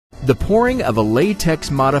The pouring of a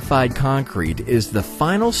latex-modified concrete is the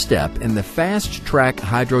final step in the fast-track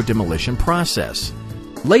hydro-demolition process.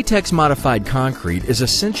 Latex-modified concrete is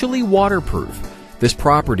essentially waterproof. This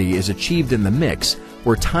property is achieved in the mix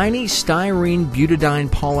where tiny styrene butadiene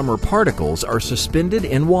polymer particles are suspended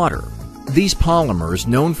in water. These polymers,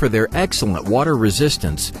 known for their excellent water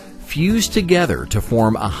resistance, fuse together to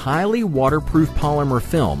form a highly waterproof polymer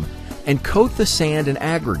film and coat the sand and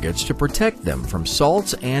aggregates to protect them from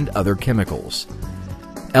salts and other chemicals.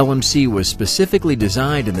 LMC was specifically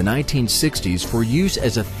designed in the 1960s for use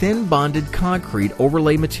as a thin bonded concrete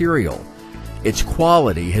overlay material. Its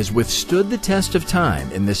quality has withstood the test of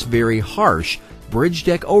time in this very harsh bridge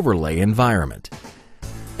deck overlay environment.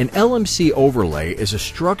 An LMC overlay is a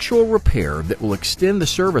structural repair that will extend the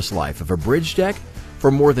service life of a bridge deck for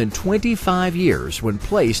more than 25 years when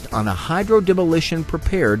placed on a hydro-demolition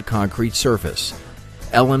prepared concrete surface.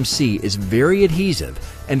 LMC is very adhesive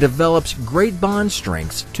and develops great bond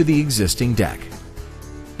strengths to the existing deck.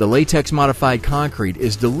 The latex-modified concrete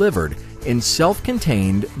is delivered in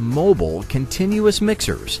self-contained, mobile, continuous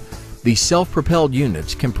mixers. These self-propelled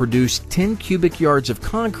units can produce 10 cubic yards of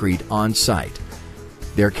concrete on site.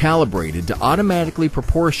 They're calibrated to automatically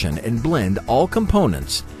proportion and blend all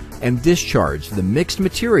components and discharge the mixed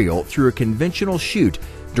material through a conventional chute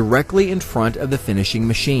directly in front of the finishing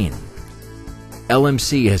machine.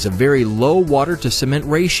 LMC has a very low water-to-cement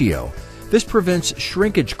ratio. This prevents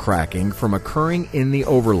shrinkage cracking from occurring in the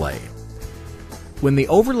overlay. When the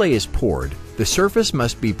overlay is poured, the surface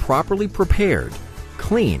must be properly prepared,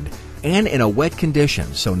 cleaned, and in a wet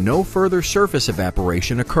condition so no further surface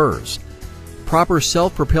evaporation occurs. Proper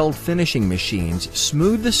self-propelled finishing machines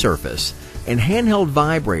smooth the surface, and handheld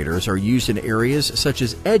vibrators are used in areas such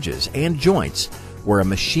as edges and joints where a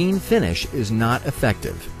machine finish is not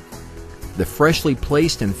effective. The freshly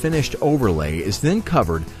placed and finished overlay is then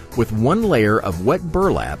covered with one layer of wet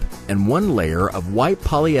burlap and one layer of white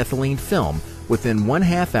polyethylene film within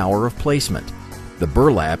 1/2 hour of placement. The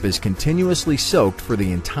burlap is continuously soaked for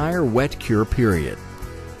the entire wet cure period.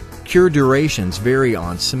 Cure durations vary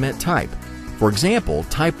on cement type. For example,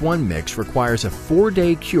 Type 1 mix requires a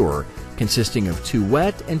 4-day cure consisting of 2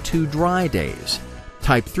 wet and 2 dry days.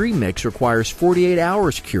 Type 3 mix requires 48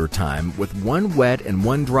 hours cure time with 1 wet and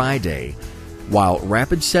 1 dry day, while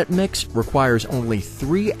Rapid Set mix requires only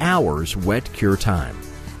 3 hours wet cure time.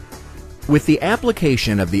 With the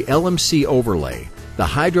application of the LMC overlay, the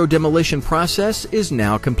hydro-demolition process is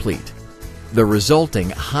now complete. The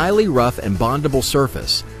resulting highly rough and bondable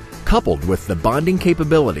surface, coupled with the bonding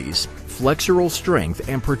capabilities, flexural strength,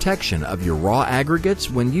 and protection of your raw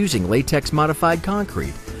aggregates when using latex-modified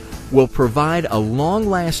concrete, will provide a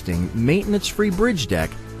long-lasting, maintenance-free bridge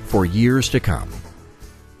deck for years to come.